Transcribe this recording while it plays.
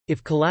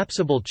If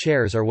collapsible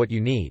chairs are what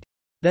you need,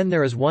 then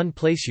there is one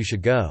place you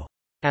should go.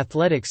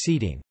 Athletic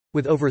Seating.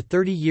 With over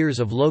 30 years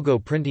of logo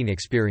printing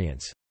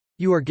experience,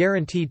 you are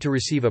guaranteed to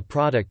receive a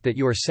product that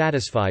you are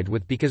satisfied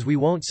with because we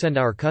won't send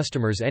our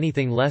customers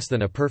anything less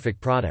than a perfect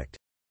product.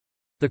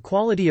 The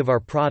quality of our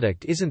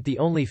product isn't the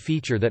only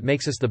feature that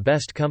makes us the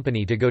best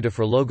company to go to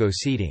for logo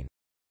seating.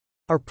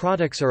 Our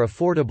products are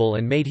affordable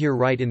and made here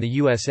right in the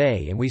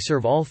USA, and we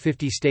serve all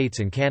 50 states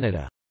and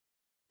Canada.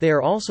 They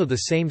are also the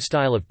same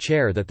style of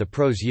chair that the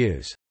pros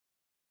use.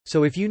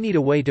 So if you need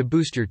a way to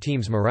boost your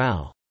team's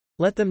morale,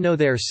 let them know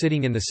they are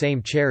sitting in the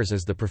same chairs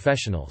as the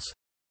professionals.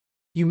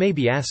 You may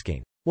be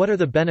asking, what are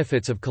the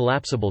benefits of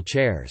collapsible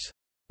chairs?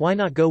 Why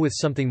not go with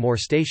something more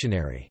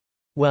stationary?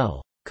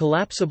 Well,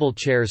 collapsible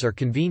chairs are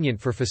convenient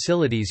for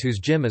facilities whose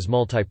gym is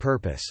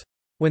multi-purpose.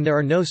 When there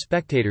are no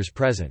spectators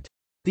present,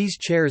 these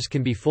chairs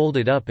can be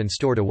folded up and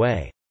stored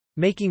away,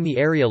 making the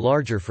area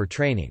larger for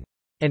training.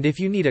 And if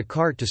you need a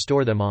cart to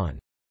store them on,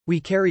 we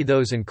carry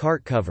those and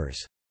cart covers,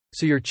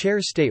 so your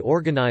chairs stay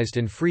organized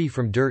and free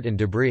from dirt and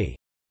debris.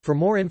 For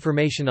more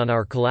information on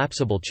our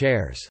collapsible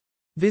chairs,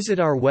 visit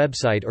our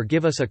website or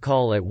give us a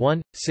call at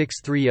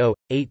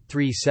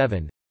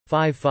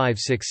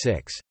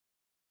 1-630-837-5566.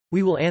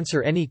 We will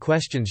answer any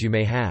questions you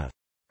may have.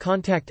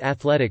 Contact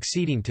Athletic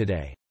Seating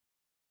today.